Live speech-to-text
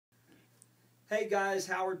Hey guys,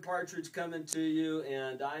 Howard Partridge coming to you,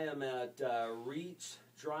 and I am at Reets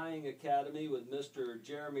Drying Academy with Mr.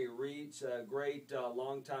 Jeremy Reets, a great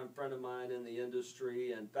longtime friend of mine in the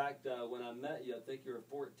industry. In fact, when I met you, I think you were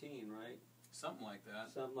 14, right? Something like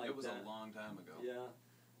that. Something like that. It was a long time ago. Yeah,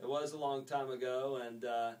 it was a long time ago, and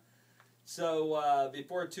so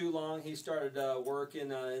before too long, he started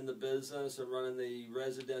working in the business and running the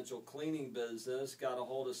residential cleaning business. Got a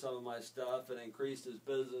hold of some of my stuff and increased his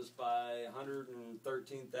business by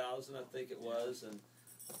 113,000, I think it was. And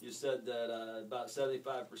you said that about 75%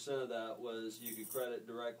 of that was you could credit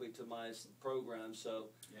directly to my program. So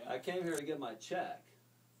Yeah. I came here to get my check.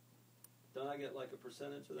 Don't I get like a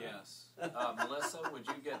percentage of that? Yes. Melissa, would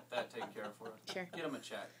you get that taken care of for us? Sure. Get him a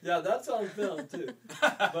check. Yeah, that's on film too.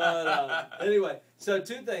 But anyway, so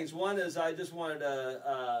two things. One is I just wanted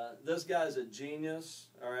to, this guy's a genius,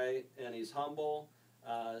 all right, and he's humble.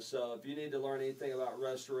 So if you need to learn anything about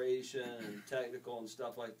restoration and technical and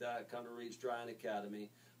stuff like that, come to Reets Drying Academy.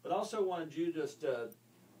 But also wanted you just to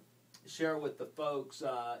share with the folks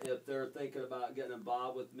if they're thinking about getting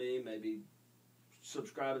involved with me, maybe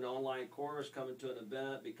subscribing to an online course, coming to an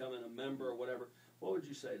event, becoming a member or whatever, what would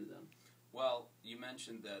you say to them? Well, you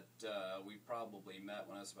mentioned that we probably met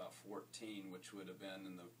when I was about 14, which would have been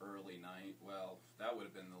in the early 90s. Well, that would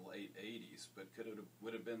have been the late 80s, but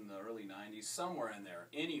would have been the early 90s, somewhere in there.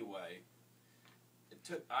 Anyway,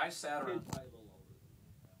 I sat around. Probably a little older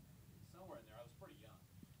than that. Somewhere in there. I was pretty young.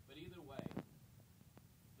 But either way,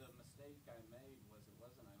 the mistake I made was it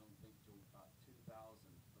wasn't, I don't think, till about 2003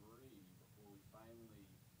 before we finally,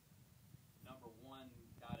 number one,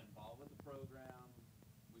 got involved with the program.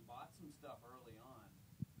 We bought some stuff early on,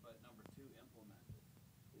 but number two, implemented.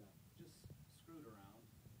 Yeah. Just screwed around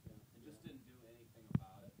and just Yeah. didn't do anything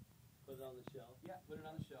about it. Put it on the shelf. Yeah, put it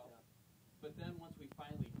on the shelf. Yeah. But then once we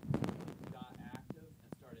finally got active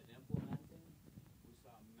and started implementing, we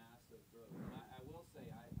saw massive growth. And I will say,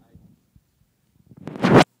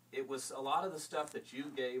 it was a lot of the stuff that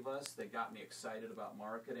you gave us that got me excited about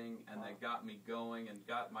marketing and that got me going and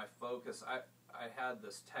got my focus. I had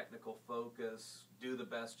this technical focus, do the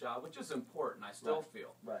best job, which is important, I still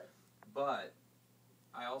feel. Right. But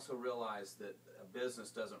I also realized that a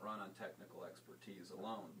business doesn't run on technical expertise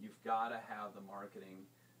alone. You've got to have the marketing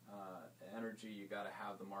energy, you've got to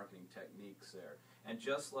have the marketing techniques there. And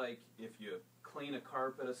just like if you clean a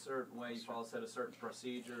carpet a certain way, you follow a set of certain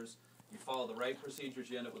procedures. You follow the right procedures,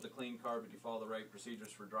 you end up with a clean carpet. You follow the right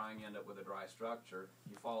procedures for drying, you end up with a dry structure.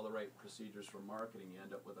 You follow the right procedures for marketing, you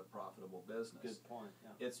end up with a profitable business. Good point.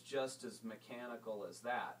 Yeah. It's just as mechanical as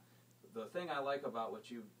that. The thing I like about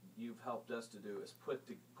what you've helped us to do is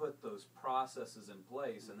put those processes in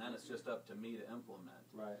place, and then it's just up to me to implement.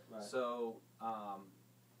 Right. Right. So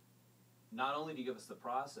not only do you give us the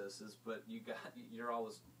processes, but you're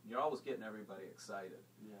always getting everybody excited.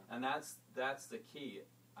 Yeah. And that's the key.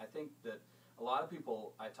 I think that a lot of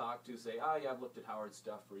people I talk to say, oh yeah, I've looked at Howard's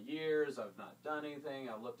stuff for years, I've not done anything,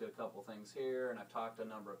 I've looked at a couple things here, and I've talked to a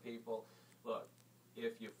number of people. Look,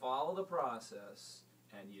 if you follow the process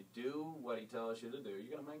and you do what he tells you to do, you're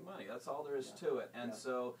going to make money. That's all there is to it. And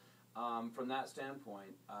so from that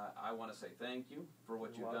standpoint, I want to say thank you for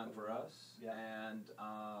what you've done for us. Yeah. And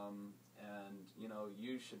you know,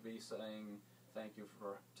 you should be saying thank you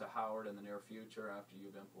to Howard in the near future after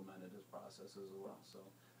you've implemented his processes as well. So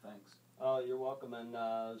thanks. Oh, you're welcome. And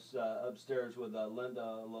I was upstairs with Linda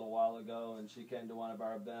a little while ago, and she came to one of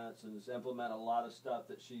our events and has implemented a lot of stuff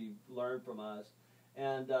that she learned from us.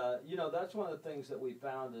 And, you know, that's one of the things that we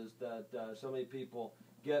found is that so many people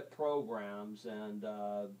get programs and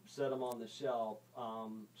set them on the shelf.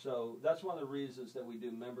 So that's one of the reasons that we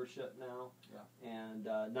do membership now. Yeah. And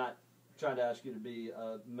not trying to ask you to be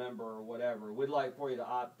a member or whatever. We'd like for you to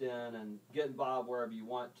opt in and get involved wherever you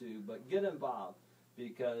want to, but get involved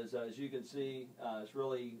because as you can see, it's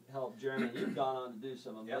really helped Jeremy. You've gone on to do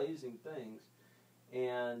some amazing things.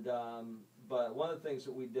 And but one of the things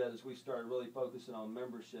that we did is we started really focusing on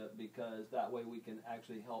membership because that way we can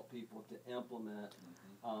actually help people to implement.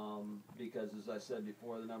 Because as I said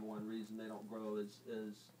before, the number one reason they don't grow is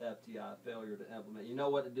FTI, failure to implement. You know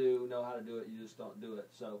what to do, know how to do it, you just don't do it.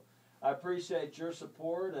 So I appreciate your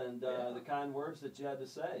support and the kind words that you had to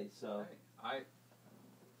say. So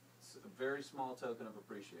It's a very small token of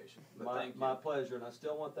appreciation. But thank you. My pleasure, and I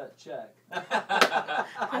still want that check.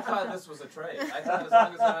 I thought this was a trade. I thought as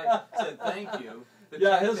long as I said thank you.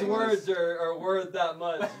 His words are worth that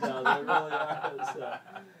much. No, they really are. So,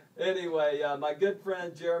 anyway, my good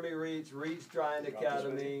friend Jeremy Reets, Reets Drying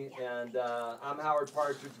Academy, and I'm Howard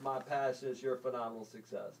Partridge. My passion is your phenomenal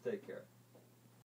success. Take care.